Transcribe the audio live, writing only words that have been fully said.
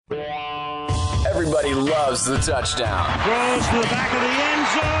Everybody loves the touchdown. Throws to the back of the end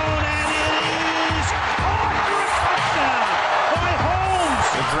zone, and it is caught for a touchdown by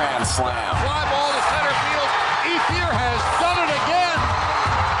Holmes. The grand slam. Fly ball to center field. Ethier has done it again.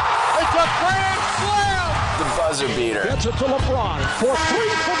 It's a grand slam. The buzzer beater. Gets it to LeBron for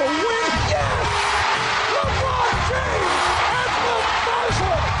three for the win. Yes! LeBron James at the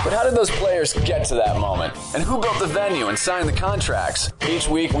buzzer. But how did those players get to that moment? And who built the venue and signed the contracts? Each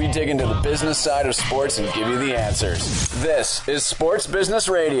week we dig into the business side of sports and give you the answers. This is Sports Business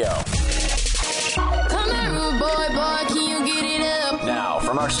Radio. Come on, rude boy, can you get it up? Now,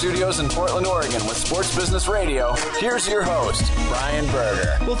 from our studios in Portland, Oregon with Sports Business Radio, here's your host, Brian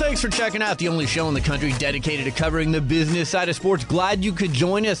Berger. Well, thanks for checking out the only show in the country dedicated to covering the business side of sports. Glad you could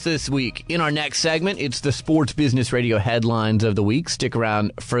join us this week. In our next segment, it's the Sports Business Radio headlines of the week. Stick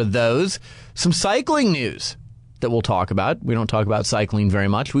around for those. Some cycling news that we'll talk about. We don't talk about cycling very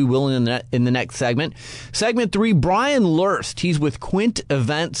much. We will in the next segment. Segment 3, Brian Lurst. He's with Quint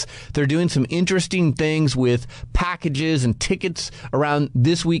Events. They're doing some interesting things with packages and tickets around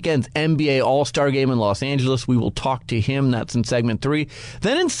this weekend's NBA All-Star Game in Los Angeles. We will talk to him. That's in segment 3.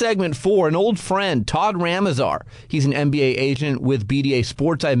 Then in segment 4, an old friend, Todd Ramazar. He's an NBA agent with BDA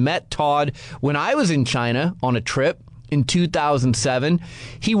Sports. I met Todd when I was in China on a trip in 2007.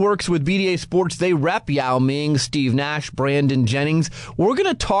 He works with BDA Sports. They rep Yao Ming, Steve Nash, Brandon Jennings. We're going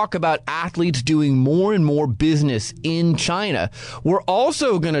to talk about athletes doing more and more business in China. We're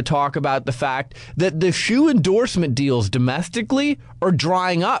also going to talk about the fact that the shoe endorsement deals domestically are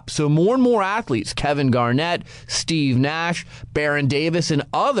drying up. So more and more athletes, Kevin Garnett, Steve Nash, Baron Davis, and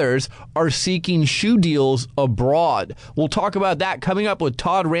others are seeking shoe deals abroad. We'll talk about that coming up with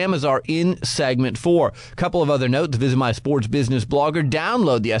Todd Ramazar in segment 4. A couple of other notes. Visit my sports business blogger.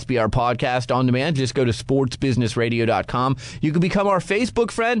 Download the SBR podcast on demand. Just go to sportsbusinessradio.com. You can become our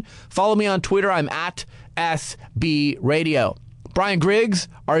Facebook friend. Follow me on Twitter. I'm at SB Radio. Brian Griggs,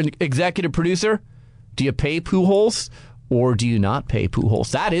 our executive producer. Do you pay Pujols or do you not pay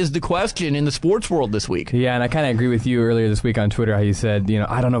Pujols? That is the question in the sports world this week. Yeah, and I kind of agree with you earlier this week on Twitter how you said,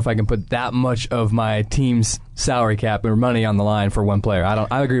 I don't know if I can put that much of my team's salary cap or money on the line for one player.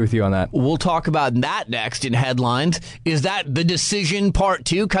 I agree with you on that. We'll talk about that next in headlines. Is that the decision part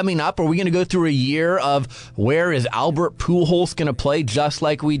 2 coming up? Are we going to go through a year of where is Albert Pujols going to play, just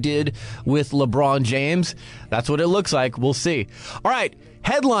like we did with LeBron James? That's what it looks like. We'll see. All right,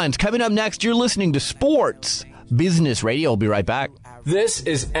 headlines coming up next. You're listening to Sports Business Radio. We'll be right back. This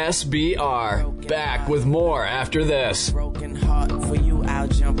is SBR. Back with more after this. Broken heart for you, I'll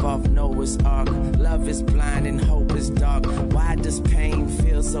jump off Noah's Ark. Love is blind and hope is dark. Why does pain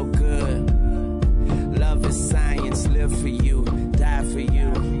feel so good? Love is science, live for you, die for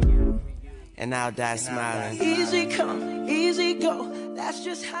you, and I'll die smiling. Easy come, easy go, that's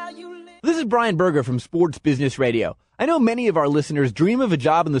just how you live. This is Brian Berger from Sports Business Radio. I know many of our listeners dream of a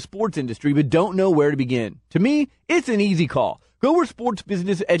job in the sports industry but don't know where to begin. To me, it's an easy call. Go where sports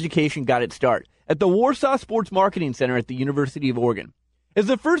business education got its start, at the Warsaw Sports Marketing Center at the University of Oregon. As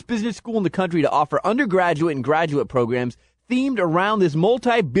the first business school in the country to offer undergraduate and graduate programs themed around this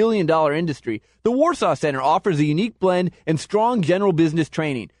multi-billion-dollar industry, the Warsaw Center offers a unique blend and strong general business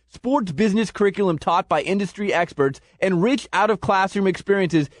training, sports business curriculum taught by industry experts, and rich out-of-classroom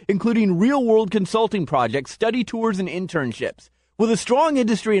experiences, including real-world consulting projects, study tours, and internships. With a strong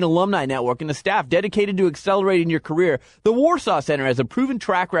industry and alumni network and a staff dedicated to accelerating your career, the Warsaw Center has a proven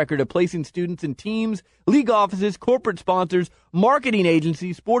track record of placing students in teams, league offices, corporate sponsors, marketing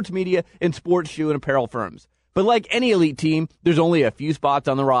agencies, sports media, and sports shoe and apparel firms. But like any elite team, there's only a few spots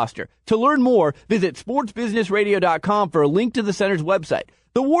on the roster. To learn more, visit sportsbusinessradio.com for a link to the center's website.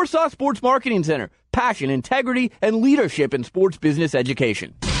 The Warsaw Sports Marketing Center. Passion, integrity, and leadership in sports business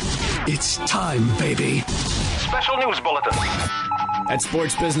education. It's time, baby. Special news bulletin. At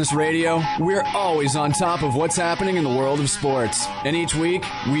Sports Business Radio, we're always on top of what's happening in the world of sports. And each week,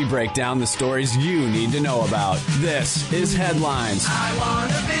 we break down the stories you need to know about. This is Headlines. I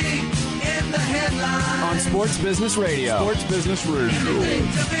want to be in the headlines. On Sports Business Radio. Sports Business Radio.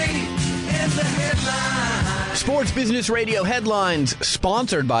 Sports Business Radio headlines,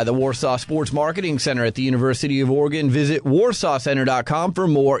 sponsored by the Warsaw Sports Marketing Center at the University of Oregon. Visit warsawcenter.com for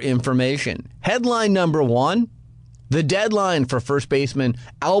more information. Headline number 1, the deadline for first baseman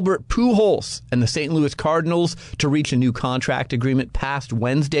Albert Pujols and the St. Louis Cardinals to reach a new contract agreement passed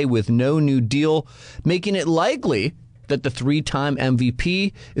Wednesday with no new deal, making it likely that the 3-time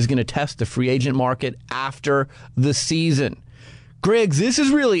MVP is going to test the free agent market after the season. Griggs, this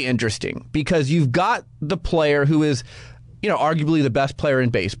is really interesting because you've got the player who is, arguably the best player in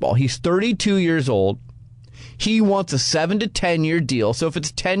baseball. He's 32 years old. He wants a 7 to 10 year deal. So if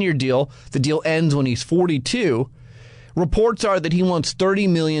it's a 10-year deal, the deal ends when he's 42. Reports are that he wants $30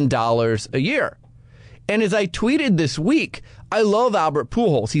 million a year. And as I tweeted this week, I love Albert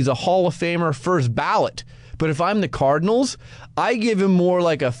Pujols. He's a Hall of Famer, first ballot. But if I'm the Cardinals, I give him more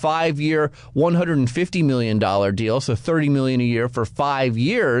like a 5-year, $150 million deal, so $30 million a year for 5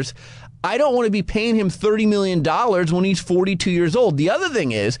 years. I don't want to be paying him $30 million when he's 42 years old. The other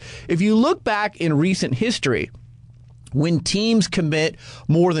thing is, if you look back in recent history, when teams commit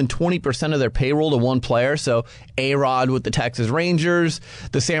more than 20% of their payroll to one player, so A-Rod with the Texas Rangers,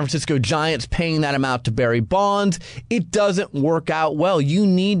 the San Francisco Giants paying that amount to Barry Bonds, it doesn't work out well. You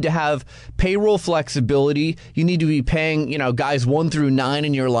need to have payroll flexibility. You need to be paying, guys 1 through 9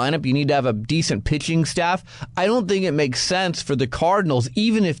 in your lineup. You need to have a decent pitching staff. I don't think it makes sense for the Cardinals,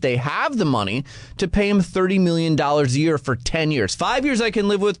 even if they have the money, to pay him $30 million a year for 10 years. 5 years I can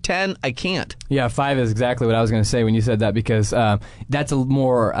live with, 10 I can't. Yeah, 5 is exactly what I was going to say when you said that, because that's a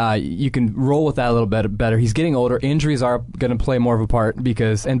more you can roll with that a little bit better. He's getting older. Injuries are going to play more of a part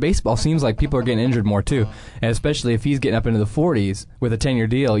and baseball seems like people are getting injured more too, and especially if he's getting up into the 40s with a 10-year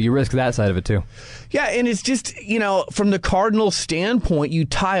deal, you risk that side of it too. Yeah, and it's just, from the Cardinals' standpoint, you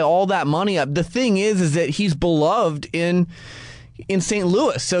tie all that money up. The thing is that he's beloved in St.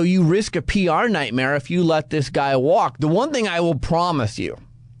 Louis, so you risk a PR nightmare if you let this guy walk. The one thing I will promise you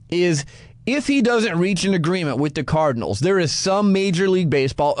is, if he doesn't reach an agreement with the Cardinals, there is some Major League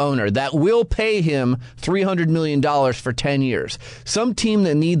Baseball owner that will pay him $300 million for 10 years. Some team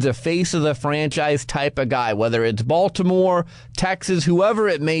that needs a face of the franchise type of guy, whether it's Baltimore, Texas, whoever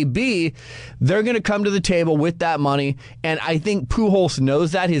it may be, they're going to come to the table with that money. And I think Pujols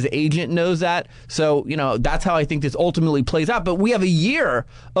knows that. His agent knows that. So, that's how I think this ultimately plays out. But we have a year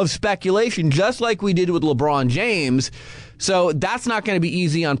of speculation, just like we did with LeBron James. So that's not going to be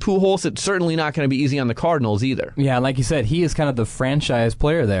easy on Pujols. It's certainly not going to be easy on the Cardinals either. Yeah, like you said, he is kind of the franchise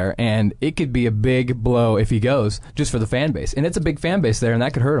player there, and it could be a big blow if he goes, just for the fan base. And it's a big fan base there, and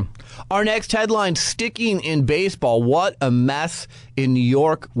that could hurt him. Our next headline, sticking in baseball, what a mess in New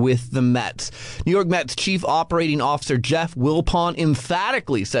York with the Mets. New York Mets Chief Operating Officer Jeff Wilpon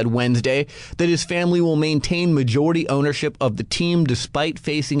emphatically said Wednesday that his family will maintain majority ownership of the team despite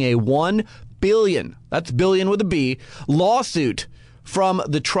facing a $1 billion, that's billion with a B, lawsuit from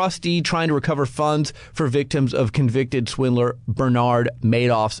the trustee trying to recover funds for victims of convicted swindler Bernard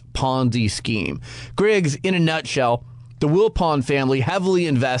Madoff's Ponzi scheme. Griggs, in a nutshell, the Wilpon family heavily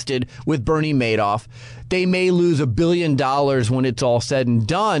invested with Bernie Madoff. They may lose $1 billion when it's all said and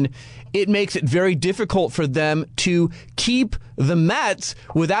done. It makes it very difficult for them to keep the Mets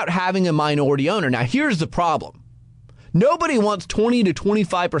without having a minority owner. Now, here's the problem. Nobody wants 20 to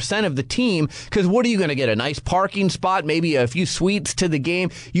 25% of the team, because what are you going to get? A nice parking spot, maybe a few suites to the game.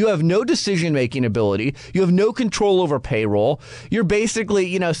 You have no decision-making ability. You have no control over payroll. You're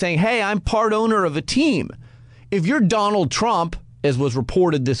basically, saying, hey, I'm part owner of a team. If you're Donald Trump, as was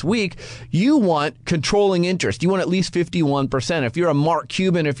reported this week, you want controlling interest. You want at least 51%. If you're a Mark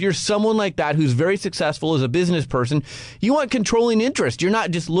Cuban, if you're someone like that who's very successful as a business person, you want controlling interest. You're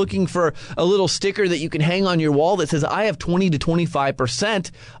not just looking for a little sticker that you can hang on your wall that says, I have 20 to 25%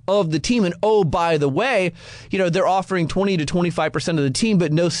 of the team. And oh, by the way, they're offering 20 to 25% of the team,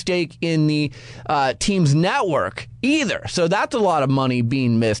 but no stake in the team's network either. So that's a lot of money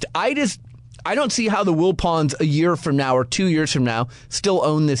being missed. I don't see how the Wilpons a year from now or 2 years from now still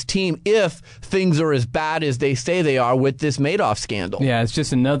own this team if things are as bad as they say they are with this Madoff scandal. Yeah, it's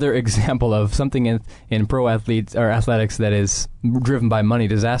just another example of something in pro athletes or athletics that is driven by money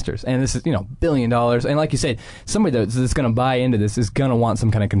disasters. And this is, $1 billion. And like you said, somebody that's going to buy into this is going to want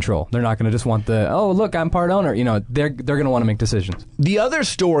some kind of control. They're not going to just want look, I'm part owner. They're going to want to make decisions. The other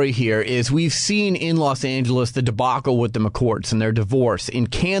story here is we've seen in Los Angeles the debacle with the McCourts and their divorce.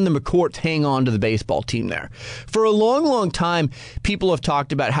 And can the McCourts hang on to the baseball team there? For a long, long time, people have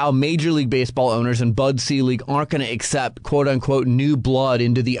talked about how Major League Baseball owners and Bud Selig aren't going to accept quote-unquote new blood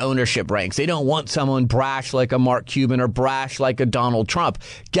into the ownership ranks. They don't want someone brash like a Mark Cuban or brash like a Donald Trump.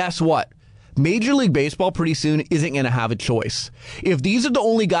 Guess what? Major League Baseball pretty soon isn't going to have a choice. If these are the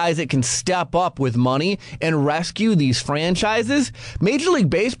only guys that can step up with money and rescue these franchises, Major League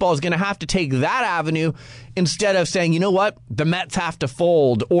Baseball is going to have to take that avenue instead of saying, you know what, the Mets have to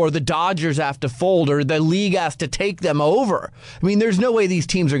fold, or the Dodgers have to fold, or the league has to take them over. I mean, there's no way these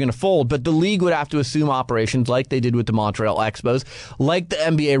teams are going to fold, but the league would have to assume operations like they did with the Montreal Expos, like the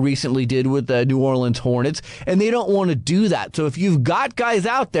NBA recently did with the New Orleans Hornets, and they don't want to do that. So if you've got guys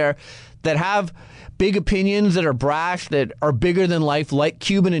out there that have big opinions, that are brash, that are bigger than life, like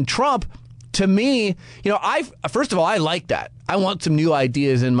Cuban and Trump, to me, first of all, I like that. I want some new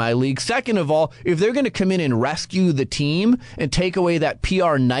ideas in my league. Second of all, if they're going to come in and rescue the team and take away that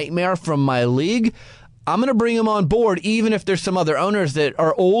PR nightmare from my league, I'm going to bring them on board, even if there's some other owners that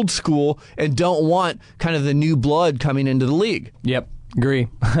are old school and don't want kind of the new blood coming into the league. Yep. Agree.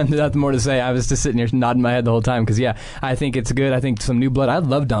 Nothing more to say. I was just sitting here nodding my head the whole time because, I think it's good. I think some new blood. I'd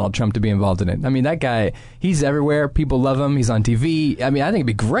love Donald Trump to be involved in it. I mean, that guy, he's everywhere. People love him. He's on TV. I mean, I think it'd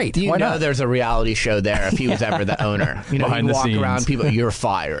be great. Why not? There's a reality show there if he was ever the owner. Behind he'd the walk scenes. around, people, you're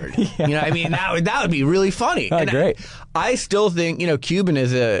fired. That would be really funny. Oh, great. I still think, Cuban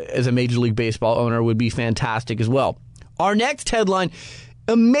as a Major League Baseball owner would be fantastic as well. Our next headline,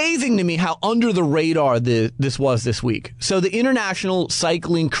 amazing to me how under the radar this was this week. So the international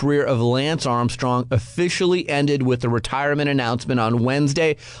cycling career of Lance Armstrong officially ended with the retirement announcement on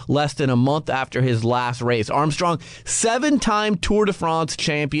Wednesday, less than a month after his last race. Armstrong, 7-time Tour de France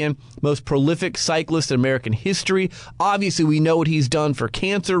champion, most prolific cyclist in American history. Obviously, we know what he's done for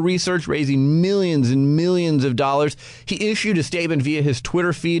cancer research, raising millions and millions of dollars. He issued a statement via his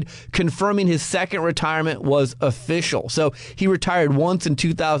Twitter feed confirming his second retirement was official. So he retired once in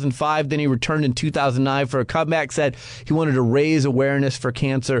 2005, then he returned in 2009 for a comeback, said he wanted to raise awareness for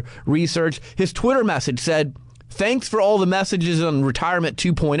cancer research. His Twitter message said, "Thanks for all the messages on Retirement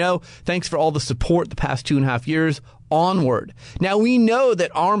 2.0. Thanks for all the support the past 2.5 years. Onward." Now, we know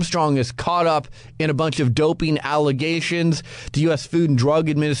that Armstrong is caught up in a bunch of doping allegations. The U.S. Food and Drug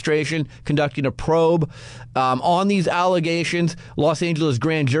Administration conducting a probe on these allegations. Los Angeles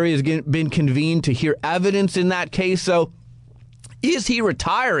grand jury has been convened to hear evidence in that case. So is he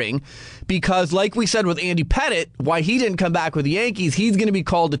retiring? Because like we said with Andy Pettit, why he didn't come back with the Yankees, he's going to be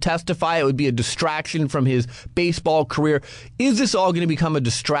called to testify. It would be a distraction from his baseball career. Is this all going to become a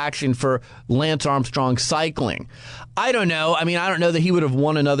distraction for Lance Armstrong cycling? I don't know. I mean, I don't know that he would have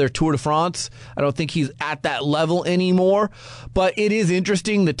won another Tour de France. I don't think he's at that level anymore. But it is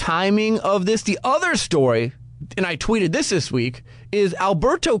interesting, the timing of this. The other story, and I tweeted this week, is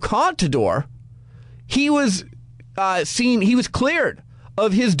Alberto Contador. He was he was cleared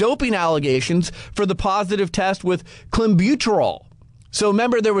of his doping allegations for the positive test with clenbuterol. So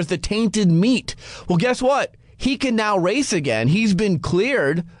remember, there was the tainted meat. Well, guess what? He can now race again. He's been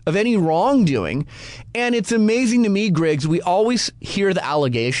cleared of any wrongdoing. And it's amazing to me, Griggs, we always hear the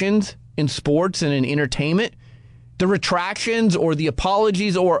allegations in sports and in entertainment. The retractions or the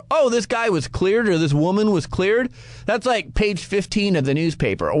apologies or, oh, this guy was cleared or this woman was cleared, that's like page 15 of the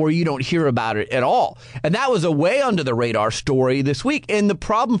newspaper, or you don't hear about it at all. And that was a way under the radar story this week. And the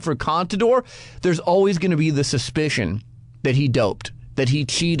problem for Contador, there's always going to be the suspicion that he doped, that he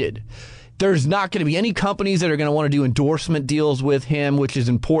cheated. There's not going to be any companies that are going to want to do endorsement deals with him, which is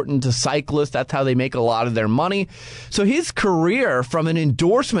important to cyclists. That's how they make a lot of their money. So his career from an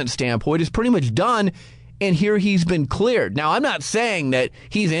endorsement standpoint is pretty much done. And here he's been cleared. Now, I'm not saying that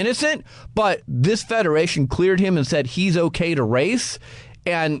he's innocent, but this federation cleared him and said he's okay to race.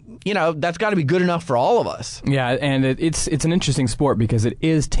 And, that's got to be good enough for all of us. Yeah, and it's an interesting sport because it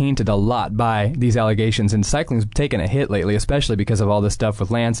is tainted a lot by these allegations. And cycling's taken a hit lately, especially because of all this stuff with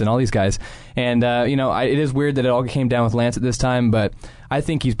Lance and all these guys. And, it is weird that it all came down with Lance at this time, but I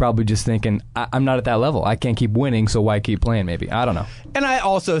think he's probably just thinking, I'm not at that level. I can't keep winning, so why keep playing maybe? I don't know. And I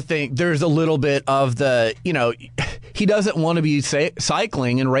also think there's a little bit of the, he doesn't want to be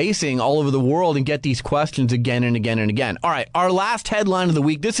cycling and racing all over the world and get these questions again and again and again. All right, our last headline of the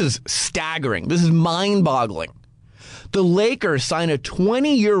week, this is staggering. This is mind-boggling. The Lakers sign a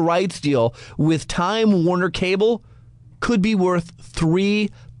 20-year rights deal with Time Warner Cable, could be worth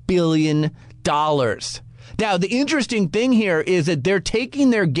 $3 billion. Now, the interesting thing here is that they're taking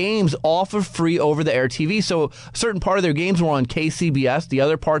their games off of free over-the-air TV. So a certain part of their games were on KCBS. The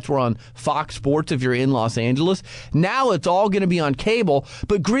other parts were on Fox Sports if you're in Los Angeles. Now it's all going to be on cable.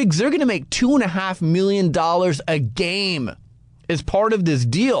 But, Griggs, they're going to make $2.5 million a game as part of this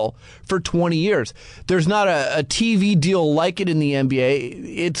deal for 20 years. There's not a TV deal like it in the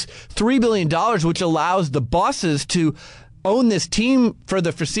NBA. It's $3 billion, which allows the Buses to own this team for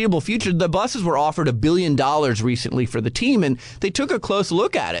the foreseeable future. The Buses were offered $1 billion recently for the team, and they took a close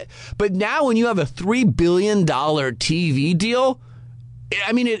look at it. But now when you have a $3 billion TV deal,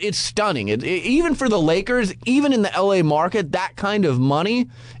 I mean, it's stunning. Even for the Lakers, even in the LA market, that kind of money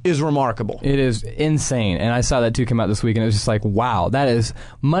is remarkable. It is insane. And I saw that too come out this week, and it was just like, wow, that is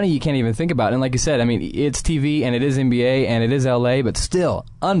money you can't even think about. And like you said, I mean, it's TV, and it is NBA, and it is LA, but still,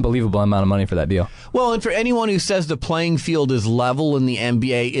 unbelievable amount of money for that deal. Well, and for anyone who says the playing field is level in the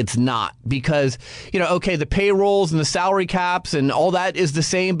NBA, it's not. Because, okay, the payrolls and the salary caps and all that is the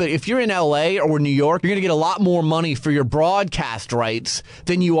same, but if you're in LA or New York, you're going to get a lot more money for your broadcast rights close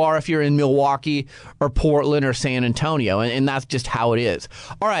than you are if you're in Milwaukee or Portland or San Antonio, and that's just how it is.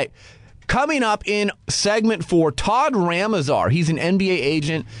 All right. Coming up in segment 4, Todd Ramazar. He's an NBA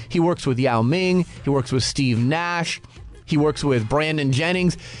agent. He works with Yao Ming. He works with Steve Nash. He works with Brandon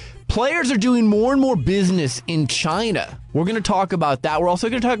Jennings. Players are doing more and more business in China. We're going to talk about that. We're also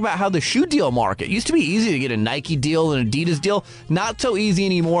going to talk about how the shoe deal market used to be easy to get a Nike deal and Adidas deal. Not so easy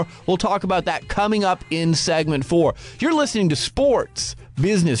anymore. We'll talk about that coming up in segment 4. You're listening to Sports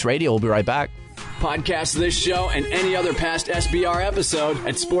Business Radio. We'll be right back. Podcast this show and any other past SBR episode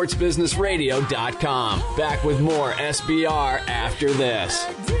at sportsbusinessradio.com. Back with more SBR after this.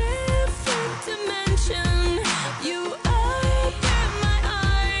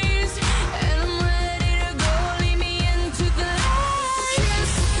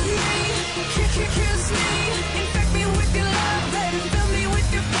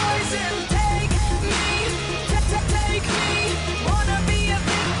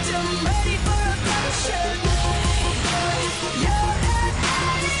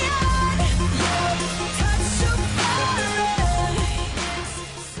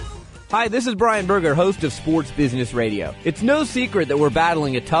 Hi, this is Brian Berger, host of Sports Business Radio. It's no secret that we're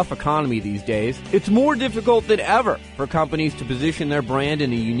battling a tough economy these days. It's more difficult than ever for companies to position their brand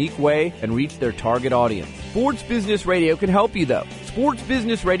in a unique way and reach their target audience. Sports Business Radio can help you, though. Sports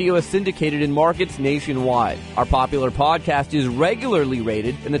Business Radio is syndicated in markets nationwide. Our popular podcast is regularly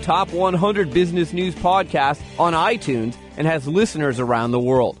rated in the top 100 business news podcasts on iTunes and has listeners around the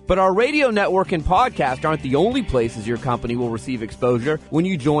world. But our radio network and podcast aren't the only places your company will receive exposure when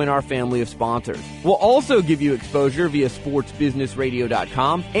you join our family of sponsors. We'll also give you exposure via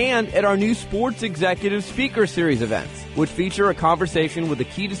sportsbusinessradio.com and at our new Sports Executive Speaker Series events, which feature a conversation with a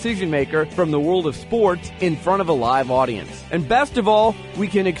key decision maker from the world of sports in front of a live audience. And best of all, we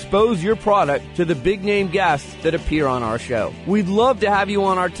can expose your product to the big name guests that appear on our show. We'd love to have you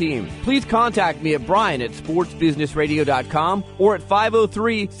on our team. Please contact me at Brian at sportsbusinessradio.com or at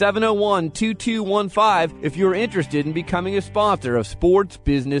 503-701-2215 if you're interested in becoming a sponsor of Sports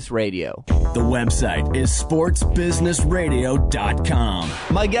Business Radio. The website is sportsbusinessradio.com.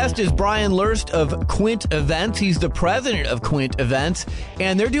 My guest is Brian Lurst of Quint Events. He's the president of Quint Events,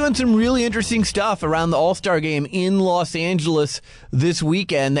 and they're doing some really interesting stuff around the All-Star Game in Los Angeles this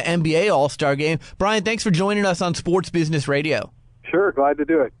weekend, the NBA All-Star Game. Brian, thanks for joining us on Sports Business Radio. Sure, glad to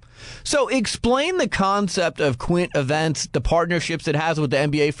do it. So explain the concept of Quint Events, the partnerships it has with the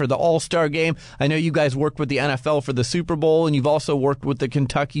NBA for the All-Star Game. I know you guys worked with the NFL for the Super Bowl, and you've also worked with the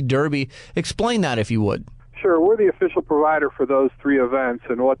Kentucky Derby. Explain that, if you would. Sure. We're the official provider for those 3 events,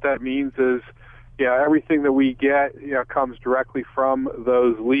 and what that means is, everything that we get, comes directly from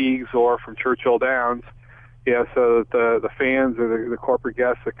those leagues or from Churchill Downs. So that the fans or the corporate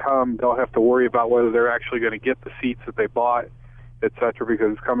guests that come don't have to worry about whether they're actually going to get the seats that they bought, et cetera,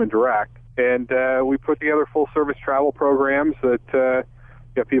 because it's coming direct. And we put together full-service travel programs that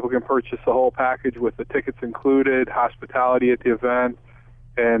people can purchase the whole package with the tickets included, hospitality at the event,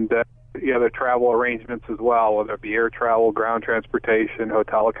 and the travel arrangements as well, whether it be air travel, ground transportation,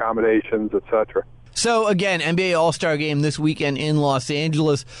 hotel accommodations, et cetera. So, again, NBA All-Star Game this weekend in Los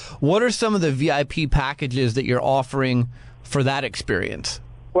Angeles. What are some of the VIP packages that you're offering for that experience?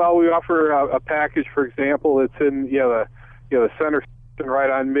 Well, we offer a package, for example, that's in the center section right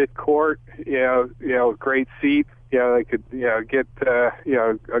on mid-court, great seat. They could, get,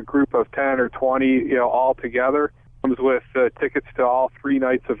 a group of 10 or 20, all together. Comes with tickets to all 3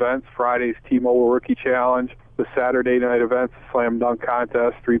 nights events, Friday's T-Mobile Rookie Challenge, the Saturday night events, slam dunk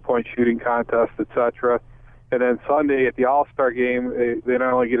contest, 3-point shooting contest, etc. And then Sunday at the All-Star Game, they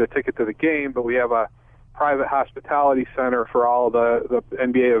not only get a ticket to the game, but we have a private hospitality center for all the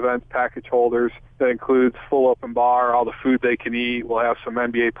NBA event package holders. That includes full open bar, all the food they can eat. We'll have some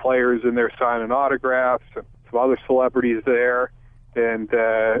NBA players in there signing autographs, and some other celebrities there. And,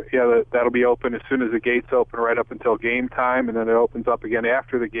 that'll be open as soon as the gates open right up until game time, and then it opens up again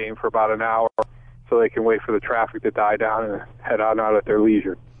after the game for about an hour so they can wait for the traffic to die down and head on out at their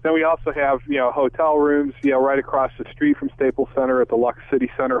leisure. Then we also have, hotel rooms, right across the street from Staples Center at the Lux City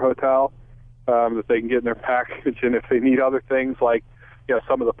Center Hotel that they can get in their package. And if they need other things like,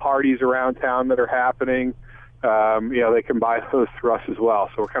 some of the parties around town that are happening, they can buy those through us as well.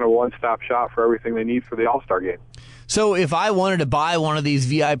 So we're kind of a one-stop shop for everything they need for the All-Star Game. So if I wanted to buy one of these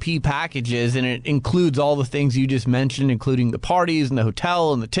VIP packages, and it includes all the things you just mentioned, including the parties and the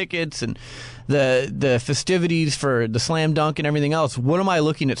hotel and the tickets and the festivities for the slam dunk and everything else, what am I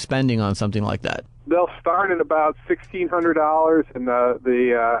looking at spending on something like that? They'll start at about $1,600, and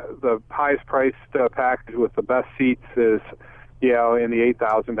the highest priced package with the best seats is, in the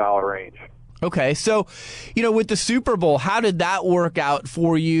 $8,000 range. Okay, so, with the Super Bowl, how did that work out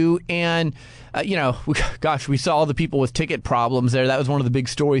for you? And, we saw all the people with ticket problems there. That was one of the big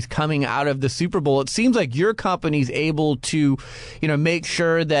stories coming out of the Super Bowl. It seems like your company's able to, make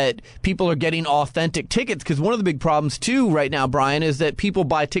sure that people are getting authentic tickets, because one of the big problems, too, right now, Brian, is that people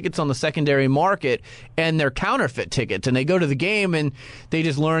buy tickets on the secondary market and they're counterfeit tickets, and they go to the game and they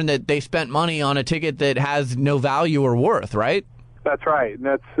just learn that they spent money on a ticket that has no value or worth, right? That's right, and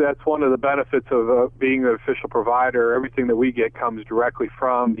that's one of the benefits of being an official provider. Everything that we get comes directly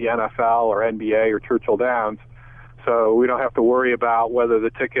from the NFL or NBA or Churchill Downs, so we don't have to worry about whether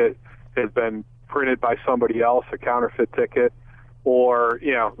the ticket has been printed by somebody else, a counterfeit ticket, or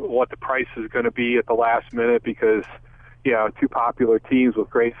what the price is going to be at the last minute because two popular teams with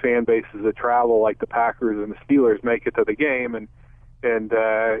great fan bases that travel, like the Packers and the Steelers, make it to the game, and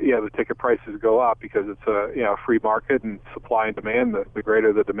the ticket prices go up because it's a free market and supply and demand. The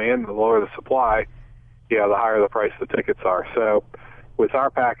greater the demand, the lower the supply, the higher the price of the tickets are. So with our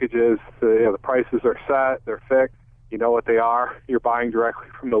packages, the prices are set, they're fixed. You know what they are. You're buying directly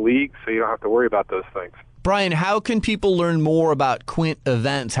from the league, so you don't have to worry about those things. Brian, how can people learn more about Quint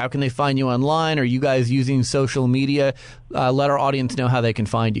Events? How can they find you online? Are you guys using social media? Let our audience know how they can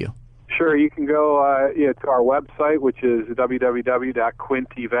find you. Sure, you can go to our website, which is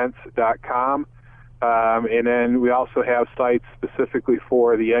www.quintevents.com, and then we also have sites specifically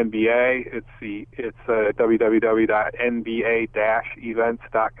for the NBA. It's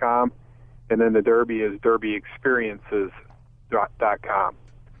www.nba-events.com, and then the Derby is derbyexperiences.com.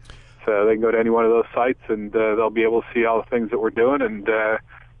 So they can go to any one of those sites, and they'll be able to see all the things that we're doing and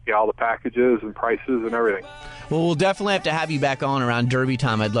all the packages and prices and everything. Well, we'll definitely have to have you back on around Derby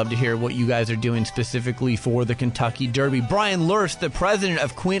time. I'd love to hear what you guys are doing specifically for the Kentucky Derby. Brian Lurst, the president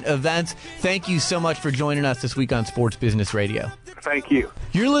of Quint Events, thank you so much for joining us this week on Sports Business Radio. Thank you.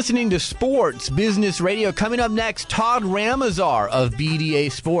 You're listening to Sports Business Radio. Coming up next, Todd Ramazar of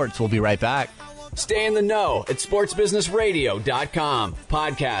BDA Sports. We'll be right back. Stay in the know at sportsbusinessradio.com.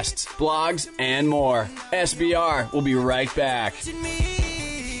 Podcasts, blogs, and more. SBR will be right back.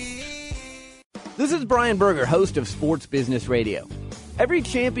 This is Brian Berger, host of Sports Business Radio. Every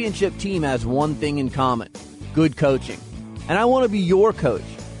championship team has one thing in common: good coaching. And I want to be your coach,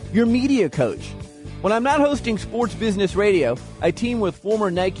 your media coach. When I'm not hosting Sports Business Radio, I team with former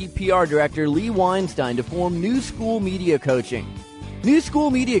Nike PR director Lee Weinstein to form New School Media Coaching. New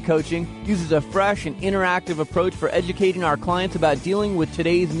School Media Coaching uses a fresh and interactive approach for educating our clients about dealing with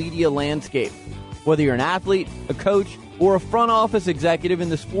today's media landscape. Whether you're an athlete, a coach, or a front office executive in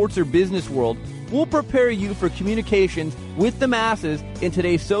the sports or business world, we'll prepare you for communications with the masses in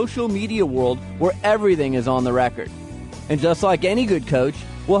today's social media world where everything is on the record. And just like any good coach,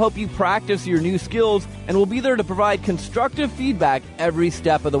 we'll help you practice your new skills, and we'll be there to provide constructive feedback every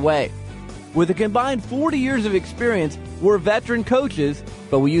step of the way. With a combined 40 years of experience, we're veteran coaches,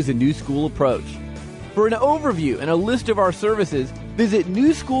 but we use a new school approach. For an overview and a list of our services, visit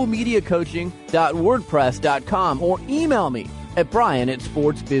newschoolmediacoaching.wordpress.com or email me at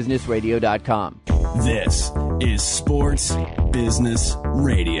brian@sportsbusinessradio.com. This is Sports Business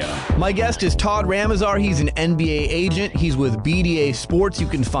Radio. My guest is Todd Ramazar. He's an NBA agent. He's with BDA Sports. You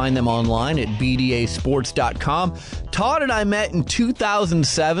can find them online at bdasports.com. Todd and I met in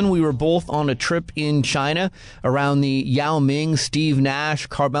 2007. We were both on a trip in China around the Yao Ming, Steve Nash,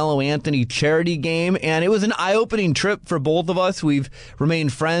 Carmelo Anthony charity game, and it was an eye-opening trip for both of us. We've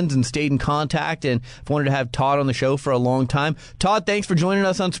remained friends and stayed in contact, and I've wanted to have Todd on the show for a long time. Todd, thanks for joining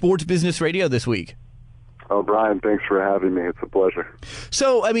us on Sports Business Radio this week. Oh, Brian, thanks for having me. It's a pleasure.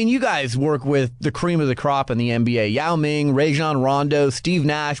 So, you guys work with the cream of the crop in the NBA. Yao Ming, Rajon Rondo, Steve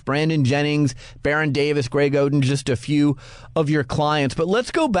Nash, Brandon Jennings, Baron Davis, Greg Oden, just a few of your clients. But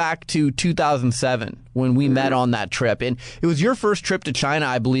let's go back to 2007 when we met on that trip. And it was your first trip to China,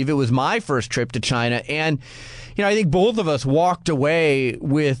 I believe. It was my first trip to China. And I think both of us walked away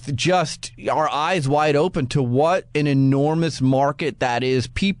with just our eyes wide open to what an enormous market that is,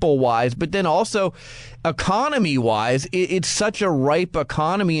 people-wise, but then also economy-wise. It's such a ripe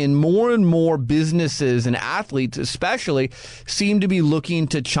economy, and more businesses and athletes especially seem to be looking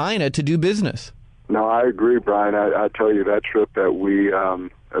to China to do business. No, I agree, Brian. I tell you, that trip that we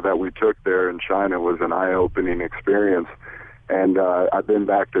took there in China was an eye-opening experience, and I've been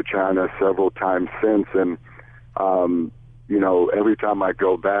back to China several times since, and every time I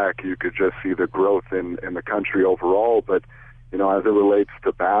go back, you could just see the growth in the country overall. But, as it relates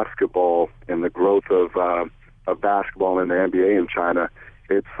to basketball and the growth of basketball in the NBA in China,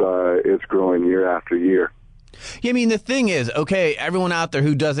 it's growing year after year. Yeah, I mean, the thing is, okay, everyone out there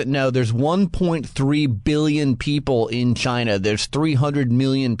who doesn't know, there's 1.3 billion people in China. There's 300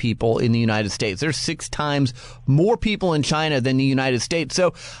 million people in the United States. There's 6 times more people in China than the United States.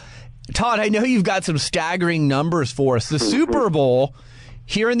 So, Todd, I know you've got some staggering numbers for us. The Super Bowl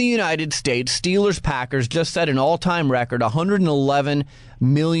here in the United States, Steelers-Packers just set an all-time record, 111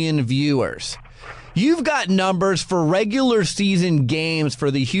 million viewers. You've got numbers for regular season games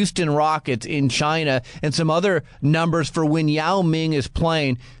for the Houston Rockets in China and some other numbers for when Yao Ming is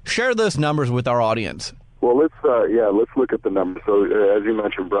playing. Share those numbers with our audience. Well, let's look at the numbers. So, as you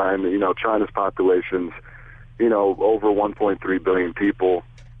mentioned, Brian, China's population's, over 1.3 billion people.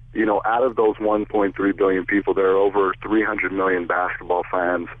 Out of those 1.3 billion people, there are over 300 million basketball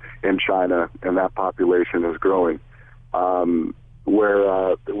fans in China, and that population is growing.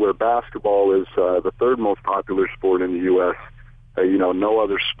 Where basketball is the third most popular sport in the U.S., no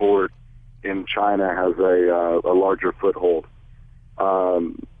other sport in China has a larger foothold.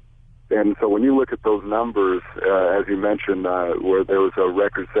 And so when you look at those numbers, as you mentioned, where there was a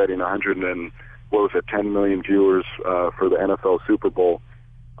record-setting 10 million viewers for the NFL Super Bowl,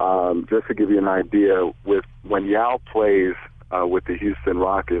 just to give you an idea, when Yao plays with the Houston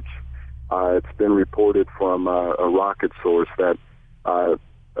Rockets, it's been reported from a Rocket source that a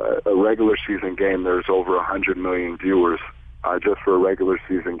regular season game, there's over 100 million viewers just for a regular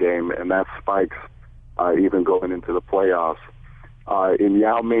season game, and that spikes even going into the playoffs. In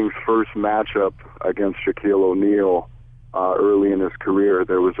Yao Ming's first matchup against Shaquille O'Neal early in his career,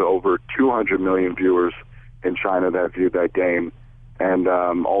 there was over 200 million viewers in China that viewed that game, and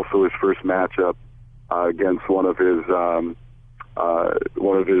also his first matchup against one of his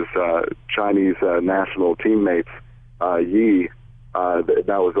Chinese national teammates, Yi. That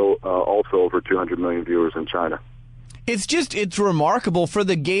was also over 200 million viewers in China. It's remarkable for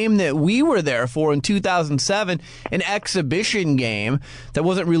the game that we were there for in 2007, an exhibition game that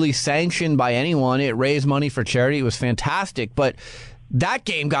wasn't really sanctioned by anyone. It raised money for charity. It was fantastic. But that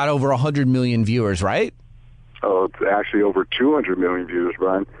game got over 100 million viewers, right? Oh, it's actually over 200 million viewers,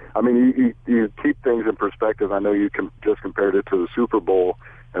 Brian. I mean, you keep things in perspective. I know you just compared it to the Super Bowl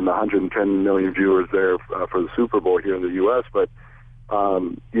and the 110 million viewers there for the Super Bowl here in the U.S., but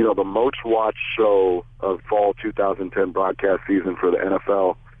the most watched show of fall 2010 broadcast season for the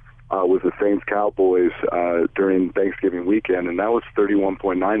NFL was the Saints Cowboys during Thanksgiving weekend, and that was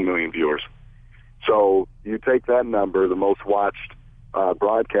 31.9 million viewers. So you take that number, the most watched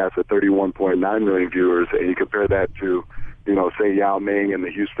broadcast at 31.9 million viewers, and you compare that to, say Yao Ming and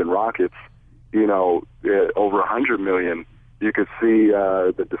the Houston Rockets, over 100 million, you could see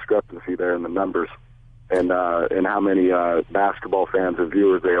the discrepancy there in the numbers. And how many basketball fans and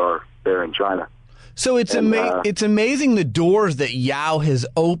viewers they are there in China. So it's amazing the doors that Yao has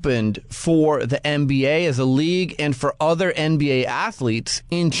opened for the NBA as a league and for other NBA athletes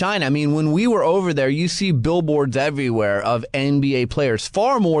in China. I mean, when we were over there, you see billboards everywhere of NBA players,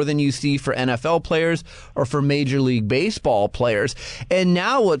 far more than you see for NFL players or for Major League Baseball players. And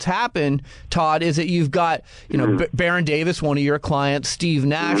now what's happened, Todd, is that you've got, Baron Davis, one of your clients, Steve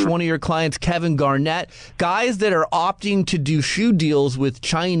Nash, one of your clients, Kevin Garnett, guys that are opting to do shoe deals with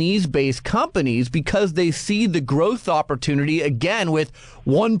Chinese-based companies because they see the growth opportunity, again, with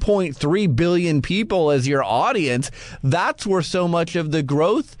 1.3 billion people as your audience. That's where so much of the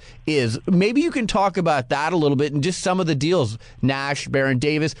growth is. Maybe you can talk about that a little bit and just some of the deals, Nash, Baron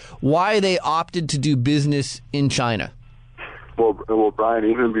Davis, why they opted to do business in China. Well, Brian,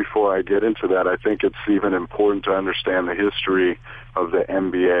 even before I get into that, I think it's even important to understand the history of the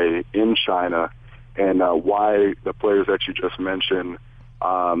NBA in China and why the players that you just mentioned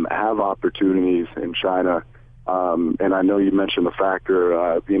have opportunities in China. And I know you mentioned the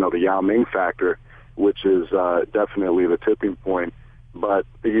factor, the Yao Ming factor, which is definitely the tipping point. But,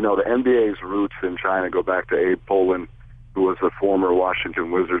 the NBA's roots in China go back to Abe Pollin, who was the former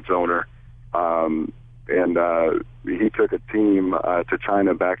Washington Wizards owner. And he took a team to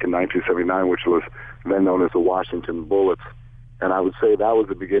China back in 1979, which was then known as the Washington Bullets. And I would say that was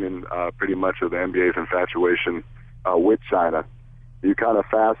the beginning pretty much of the NBA's infatuation with China. You kind of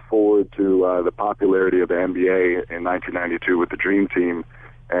fast forward to the popularity of the NBA in 1992 with the Dream Team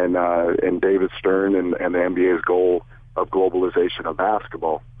and David Stern and the NBA's goal of globalization of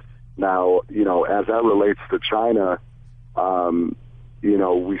basketball. Now, as that relates to China,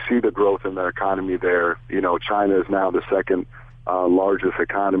 we see the growth in the economy there. China is now the second largest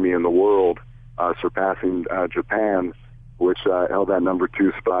economy in the world, surpassing Japan, which held that number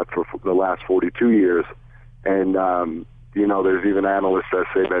 2 spot for the last 42 years. And, there's even analysts that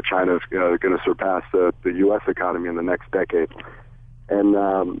say that China is going to surpass the U.S. economy in the next decade.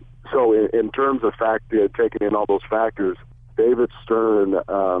 And, So in terms of taking in all those factors, David Stern,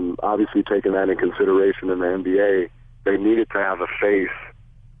 obviously taking that in consideration in the NBA, they needed to have a face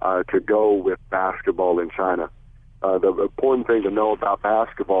to go with basketball in China. The important thing to know about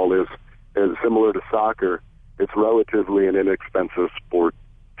basketball is similar to soccer, it's relatively an inexpensive sport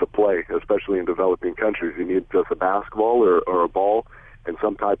to play, especially in developing countries. You need just a basketball or a ball and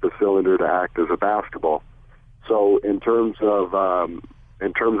some type of cylinder to act as a basketball. So in terms of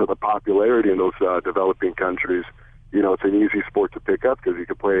the popularity in those developing countries, it's an easy sport to pick up because you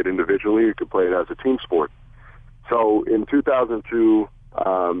can play it individually, you can play it as a team sport. So in 2002,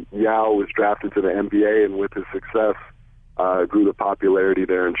 Yao was drafted to the NBA, and with his success, grew the popularity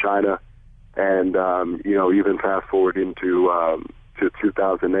there in China. And even fast forward into to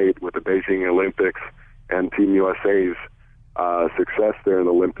 2008 with the Beijing Olympics and Team USA's success there in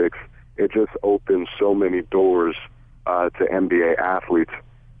the Olympics, it just opened so many doors to NBA athletes.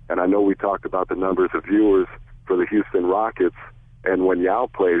 And I know we talked about the numbers of viewers for the Houston Rockets and when Yao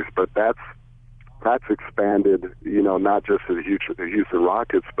plays, but that's expanded, not just to the Houston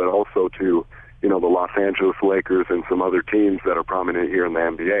Rockets, but also to, the Los Angeles Lakers and some other teams that are prominent here in the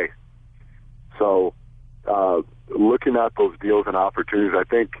NBA. So, looking at those deals and opportunities,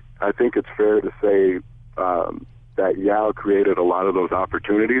 I think it's fair to say that Yao created a lot of those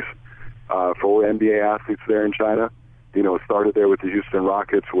opportunities for NBA athletes there in China. It started there with the Houston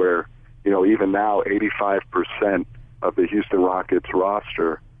Rockets, where even now 85% of the Houston Rockets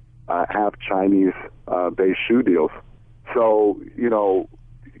roster have Chinese-based shoe deals. So,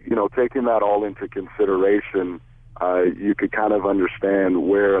 taking that all into consideration, you could kind of understand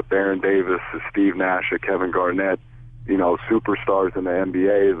where a Baron Davis, a Steve Nash, a Kevin Garnett, superstars in the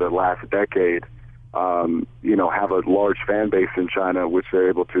NBA the last decade, have a large fan base in China, which they're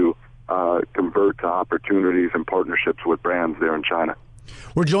able to convert to opportunities and partnerships with brands there in China.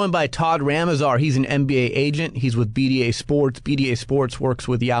 We're joined by Todd Ramazar. He's an NBA agent. He's with BDA Sports. BDA Sports works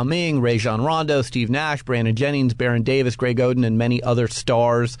with Yao Ming, Rajon Rondo, Steve Nash, Brandon Jennings, Baron Davis, Greg Oden, and many other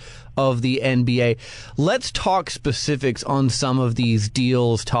stars of the NBA. Let's talk specifics on some of these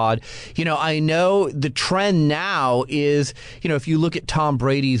deals, Todd. I know the trend now is, if you look at Tom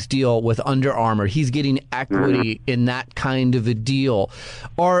Brady's deal with Under Armour, he's getting equity in that kind of a deal.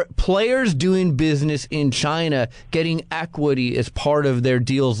 Are players doing business in China getting equity as part of their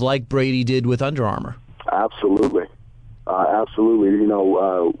deals like Brady did with Under Armour? Absolutely. Absolutely.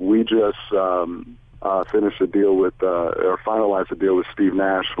 We just finished a deal with, or finalized a deal with Steve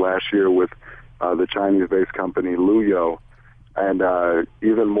Nash last year with the Chinese-based company Luyo. And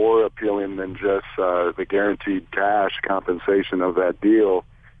even more appealing than just the guaranteed cash compensation of that deal,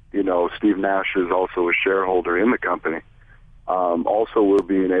 Steve Nash is also a shareholder in the company. Also, we're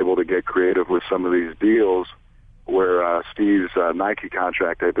being able to get creative with some of these deals where Steve's Nike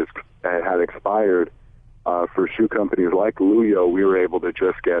contract had expired. For shoe companies like Luyo, we were able to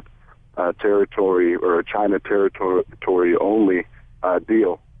just get territory or a China territory only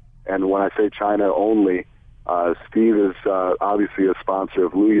deal. And when I say China only, Steve is obviously a sponsor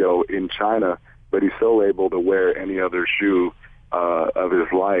of Luyo in China, but he's still able to wear any other shoe of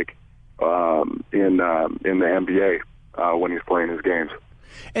his like in the NBA when he's playing his games.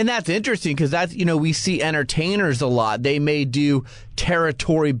 And that's interesting because that's, we see entertainers a lot. They may do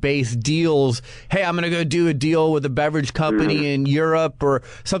territory-based deals. Hey, I'm going to go do a deal with a beverage company in Europe or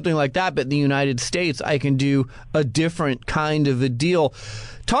something like that. But in the United States, I can do a different kind of a deal.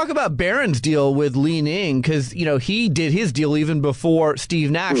 Talk about Baron's deal with Li Ning because, he did his deal even before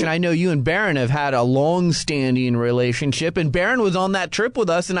Steve Nash. And I know you and Baron have had a long-standing relationship. And Baron was on that trip with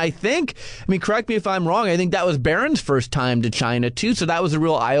us. And correct me if I'm wrong, I think that was Baron's first time to China, too. So that was a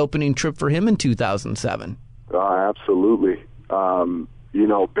real eye-opening trip for him in 2007. Absolutely.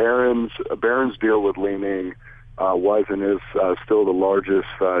 Baron's deal with Li Ning was and is still the largest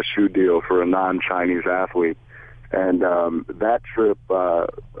shoe deal for a non-Chinese athlete. And that trip,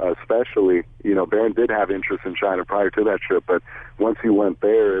 especially, Baron did have interest in China prior to that trip, but once he went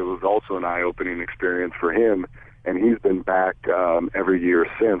there, it was also an eye-opening experience for him, and he's been back every year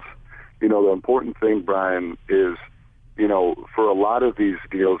since. The important thing, Brian, is, for a lot of these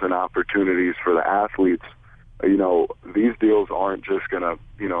deals and opportunities for the athletes, these deals aren't just going to,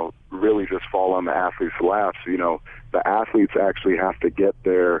 really just fall on the athletes' laps. The athletes actually have to get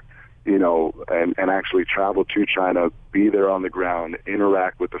there, and actually travel to China, be there on the ground,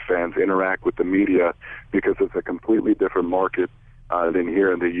 interact with the fans, interact with the media, because it's a completely different market than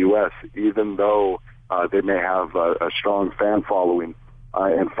here in the U.S. Even though they may have a strong fan following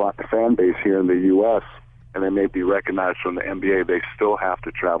and fan base here in the U.S., and they may be recognized from the NBA, they still have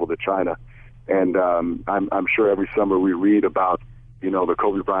to travel to China. And I'm sure every summer we read about, the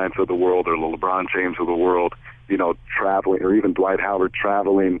Kobe Bryants of the world or the LeBron James of the world, traveling, or even Dwight Howard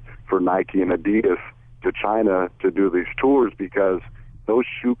traveling for Nike and Adidas to China to do these tours, because those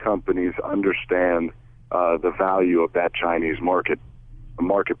shoe companies understand the value of that Chinese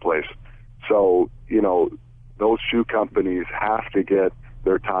marketplace. So, those shoe companies have to get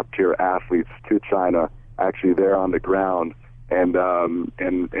their top-tier athletes to China, actually there on the ground, and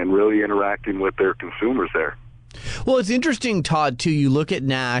really interacting with their consumers there. Well, it's interesting, Todd, too. You look at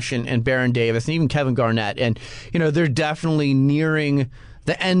Nash and Baron Davis and even Kevin Garnett, and, they're definitely nearing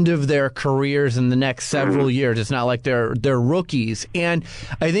the end of their careers in the next several years. It's not like they're rookies. And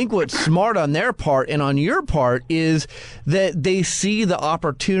I think what's smart on their part and on your part is that they see the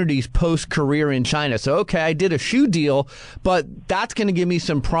opportunities post-career in China. So, okay, I did a shoe deal, but that's going to give me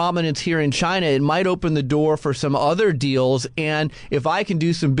some prominence here in China. It might open the door for some other deals. And if I can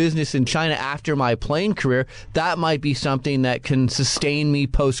do some business in China after my playing career, that might be something that can sustain me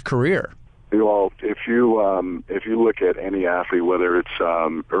post-career. Well, if you look at any athlete, whether it's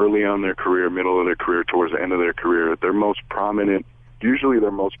early on in their career, middle of their career, towards the end of their career, usually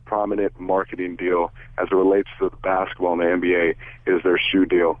their most prominent marketing deal as it relates to the basketball and the NBA is their shoe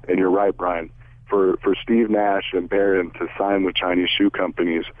deal. And you're right, Brian. For Steve Nash and Baron to sign with Chinese shoe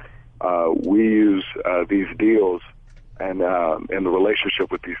companies, we use these deals and the relationship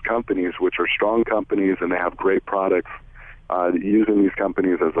with these companies, which are strong companies and they have great products. Using these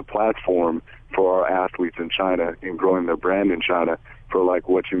companies as a platform for our athletes in China and growing their brand in China, for like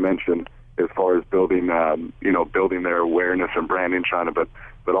what you mentioned as far as building their awareness and brand in China,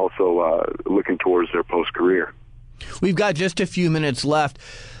 but also looking towards their post-career. We've got just a few minutes left.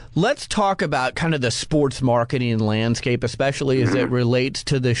 Let's talk about kind of the sports marketing landscape, especially as it relates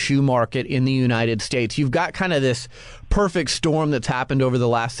to the shoe market in the United States. You've got kind of this perfect storm that's happened over the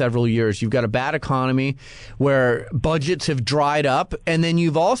last several years. You've got a bad economy where budgets have dried up, and then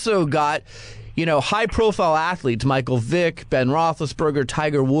you've also got high-profile athletes, Michael Vick, Ben Roethlisberger,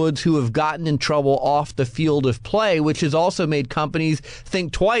 Tiger Woods, who have gotten in trouble off the field of play, which has also made companies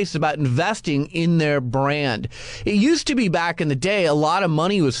think twice about investing in their brand. It used to be back in the day, a lot of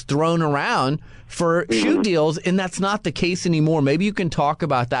money was thrown around for shoe deals, and that's not the case anymore. Maybe you can talk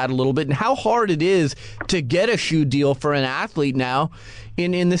about that a little bit and how hard it is to get a shoe deal for an athlete now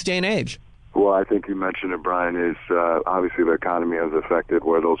in this day and age. Well, I think you mentioned it, Brian, is obviously the economy has affected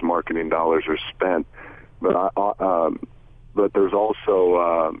where those marketing dollars are spent. But there's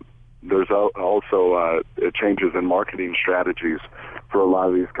also changes in marketing strategies for a lot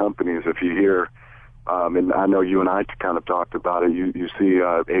of these companies. If you hear, and I know you and I kind of talked about it, you see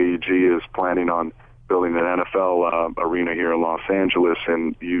AEG is planning on building an NFL arena here in Los Angeles,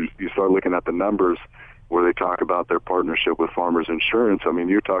 and you start looking at the numbers where they talk about their partnership with Farmers Insurance. I mean,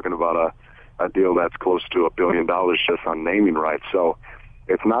 you're talking about a deal that's close to $1 billion just on naming rights. So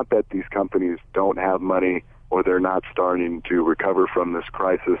it's not that these companies don't have money or they're not starting to recover from this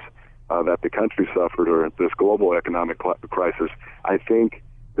crisis that the country suffered, or this global economic crisis. I think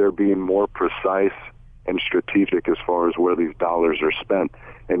they're being more precise and strategic as far as where these dollars are spent.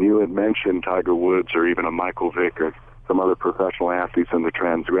 And you had mentioned Tiger Woods or even a Michael Vick or some other professional athletes and the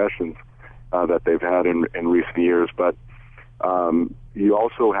transgressions that they've had in recent years. But you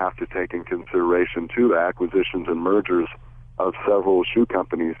also have to take in consideration, too, the acquisitions and mergers of several shoe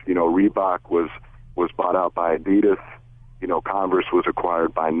companies. Reebok was bought out by Adidas. Converse was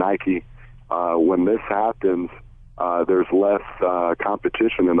acquired by Nike. When this happens, there's less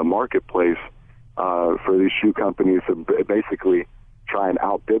competition in the marketplace for these shoe companies to basically try and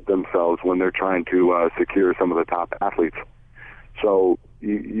outbid themselves when they're trying to secure some of the top athletes. So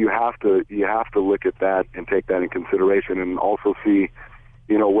you have to look at that and take that in consideration, and also see,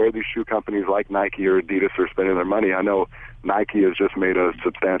 where these shoe companies like Nike or Adidas are spending their money. I know Nike has just made a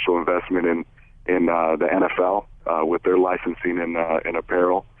substantial investment in the NFL with their licensing in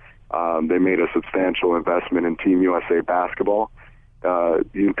apparel. They made a substantial investment in Team USA basketball.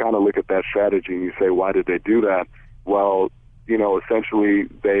 You kind of look at that strategy and you say, why did they do that? Well, essentially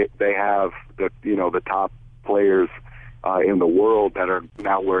they have the top players in the world that are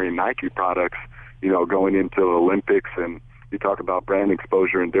now wearing Nike products, going into the Olympics, and you talk about brand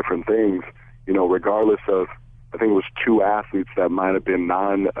exposure and different things, regardless of, I think it was 2 athletes that might have been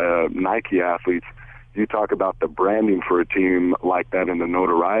non-Nike athletes. You talk about the branding for a team like that and the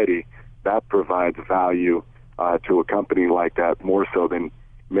notoriety, that provides value to a company like that more so than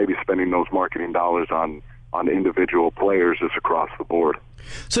maybe spending those marketing dollars on individual players is across the board.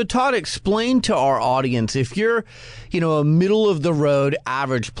 So, Todd, explain to our audience, if you're, a middle-of-the-road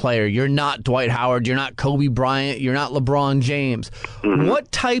average player, you're not Dwight Howard, you're not Kobe Bryant, you're not LeBron James,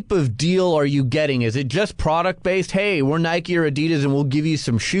 what type of deal are you getting? Is it just product-based? Hey, we're Nike or Adidas and we'll give you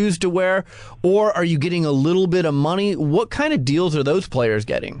some shoes to wear? Or are you getting a little bit of money? What kind of deals are those players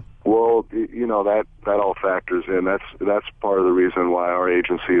getting? Well, that all factors in. That's part of the reason why our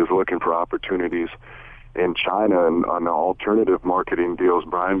agency is looking for opportunities in China and on alternative marketing deals,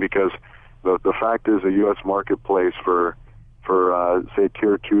 Brian, because the fact is the U.S. marketplace for say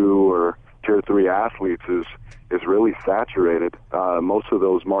Tier 2 or Tier 3 athletes is really saturated. Most of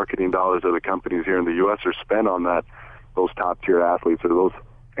those marketing dollars of the companies here in the U.S. are spent on those top tier athletes or those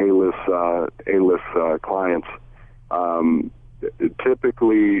A-list clients.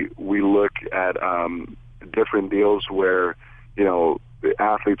 Typically, we look at different deals where the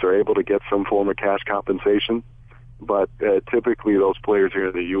athletes are able to get some form of cash compensation, but typically those players here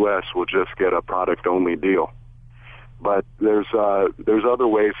in the U.S. will just get a product-only deal. But there's other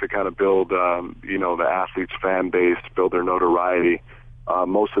ways to kind of build, the athlete's fan base, build their notoriety.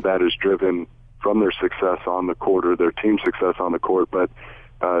 Most of that is driven from their success on the court or their team success on the court, but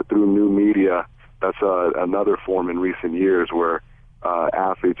through new media, that's another form in recent years where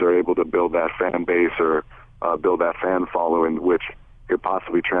athletes are able to build that fan base or build that fan following, which could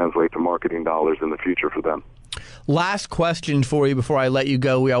possibly translate to marketing dollars in the future for them. Last question for you before I let you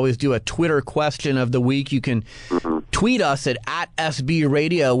go. We always do a Twitter question of the week. You can tweet us at SB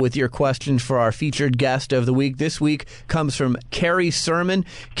Radio with your questions for our featured guest of the week. This week comes from Carrie Sermon.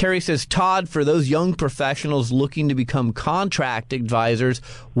 Carrie says, Todd, for those young professionals looking to become contract advisors,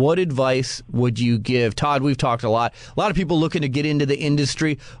 what advice would you give? Todd, we've talked a lot of people looking to get into the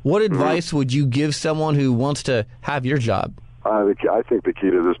industry. What advice would you give someone who wants to have your job? I think the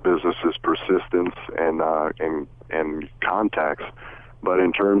key to this business is persistence and contacts. But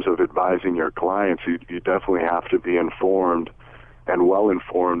in terms of advising your clients, you definitely have to be informed and well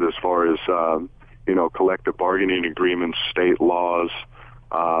informed as far as collective bargaining agreements, state laws,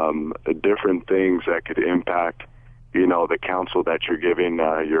 different things that could impact the counsel that you're giving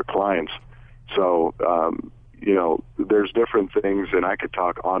your clients. So there's different things, and I could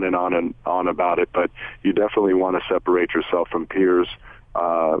talk on and on about it, but you definitely want to separate yourself from peers,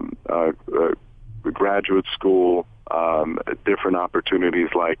 graduate school, different opportunities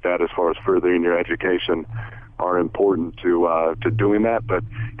like that as far as furthering your education are important to doing that. But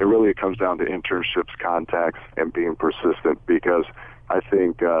it really comes down to internships, contacts, and being persistent, because I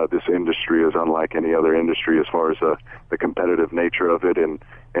think this industry is unlike any other industry as far as the competitive nature of it and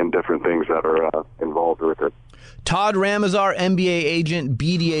different things that are involved with it. Todd Ramazar, NBA agent,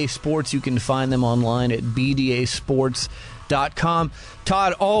 BDA Sports. You can find them online at bdasports.com.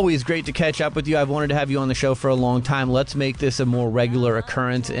 Todd, always great to catch up with you. I've wanted to have you on the show for a long time. Let's make this a more regular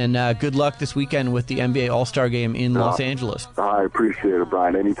occurrence, and good luck this weekend with the NBA All-Star Game in Los Angeles. I appreciate it,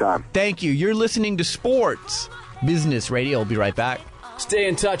 Brian. Anytime. Thank you. You're listening to Sports Business Radio. We'll be right back. Stay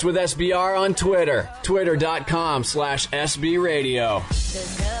in touch with SBR on Twitter, twitter.com/SB Radio.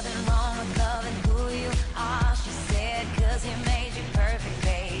 There's nothing wrong with loving who you are, she said, 'cause he made you perfect,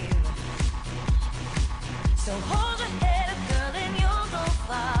 babe. So hold your head up, girl, and you'll go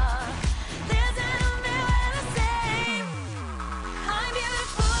far. There's an umbrella to say, I'm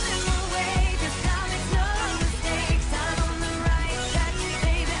beautiful in my way, 'cause I make no mistakes. I'm on the right track,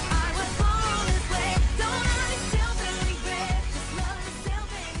 baby, I was born this way. Don't have yourself in regret, just love yourself,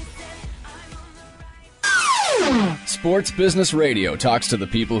 baby, I'm on the right. Sports Business Radio talks to the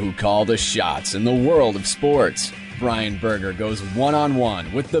people who call the shots in the world of sports. Brian Berger goes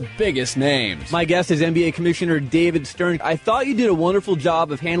one-on-one with the biggest names. My guest is NBA Commissioner David Stern. I thought you did a wonderful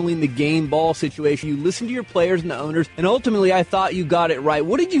job of handling the game ball situation. You listened to your players and the owners, and ultimately I thought you got it right.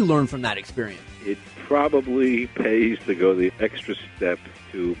 What did you learn from that experience? It probably pays to go the extra step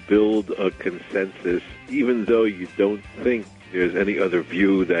to build a consensus, even though you don't think there's any other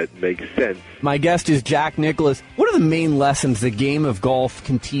view that makes sense. My guest is Jack Nicklaus. What are the main lessons the game of golf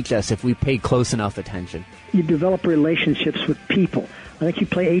can teach us if we pay close enough attention? You develop relationships with people. I think you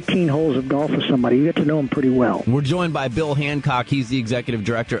play 18 holes of golf with somebody. You get to know them pretty well. We're joined by Bill Hancock. He's the executive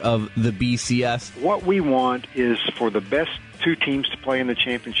director of the BCS. What we want is for the best two teams to play in the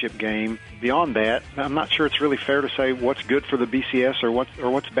championship game. Beyond that, I'm not sure it's really fair to say what's good for the BCS or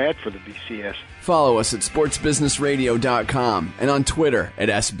what's bad for the BCS. Follow us at sportsbusinessradio.com and on Twitter at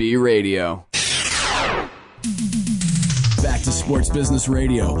SB Radio. Back back to Sports Business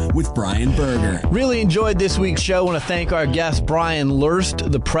Radio with Brian Berger. Really enjoyed this week's show. I want to thank our guest, Brian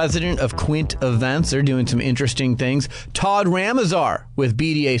Lurst, the president of Quint Events. They're doing some interesting things. Todd Ramazar with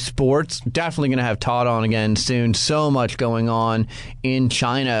BDA Sports. Definitely going to have Todd on again soon. So much going on in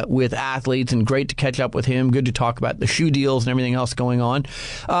China with athletes, and great to catch up with him. Good to talk about the shoe deals and everything else going on.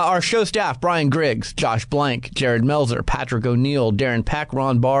 Our show staff, Brian Griggs, Josh Blank, Jared Melzer, Patrick O'Neill, Darren Peck,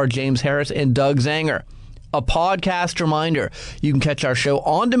 Ron Barr, James Harris, and Doug Zanger. A podcast reminder, you can catch our show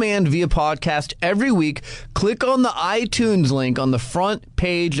on demand via podcast every week. Click on the iTunes link on the front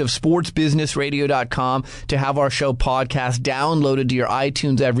page of sportsbusinessradio.com to have our show podcast downloaded to your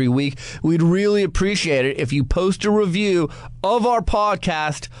iTunes every week. We'd really appreciate it if you post a review of our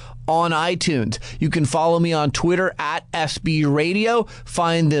podcast on iTunes. You can follow me on Twitter at SB Radio.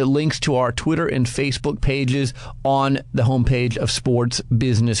 Find the links to our Twitter and Facebook pages on the homepage of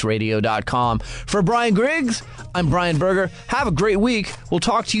sportsbusinessradio.com. For Brian Griggs, I'm Brian Berger. Have a great week. We'll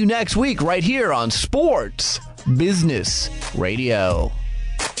talk to you next week right here on Sports Business Radio.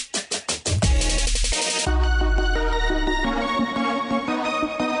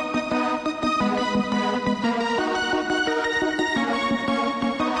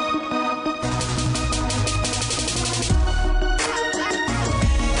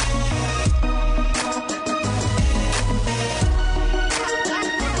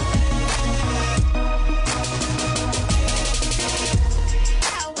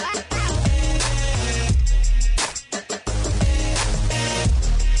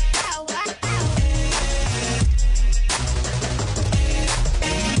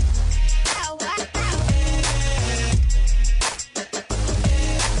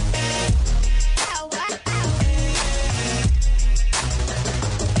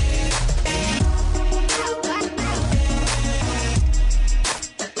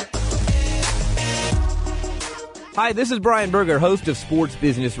 Hi, this is Brian Berger, host of Sports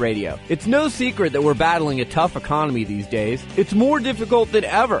Business Radio. It's no secret that we're battling a tough economy these days. It's more difficult than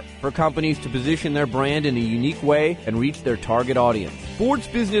ever for companies to position their brand in a unique way and reach their target audience. Sports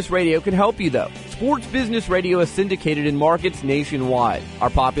Business Radio can help you, though. Sports Business Radio is syndicated in markets nationwide. Our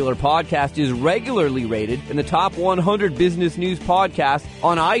popular podcast is regularly rated in the top 100 business news podcasts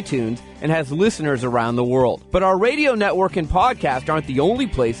on iTunes and has listeners around the world. But our radio network and podcast aren't the only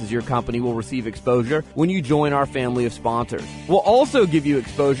places your company will receive exposure when you join our family of sponsors. We'll also give you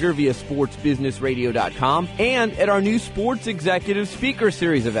exposure via sportsbusinessradio.com and at our new Sports Executive Speaker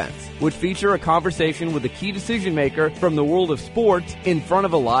Series events, which feature a conversation with a key decision maker from the world of sports in front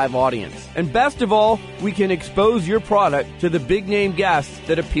of a live audience. And best of all, we can expose your product to the big name guests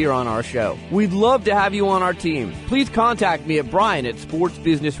that appear on our show. We'd love to have you on our team. Please contact me at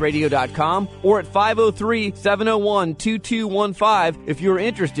brian@sportsbusinessradio.com or at 503-701-2215 if you're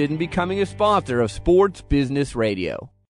interested in becoming a sponsor of Sports Business Radio.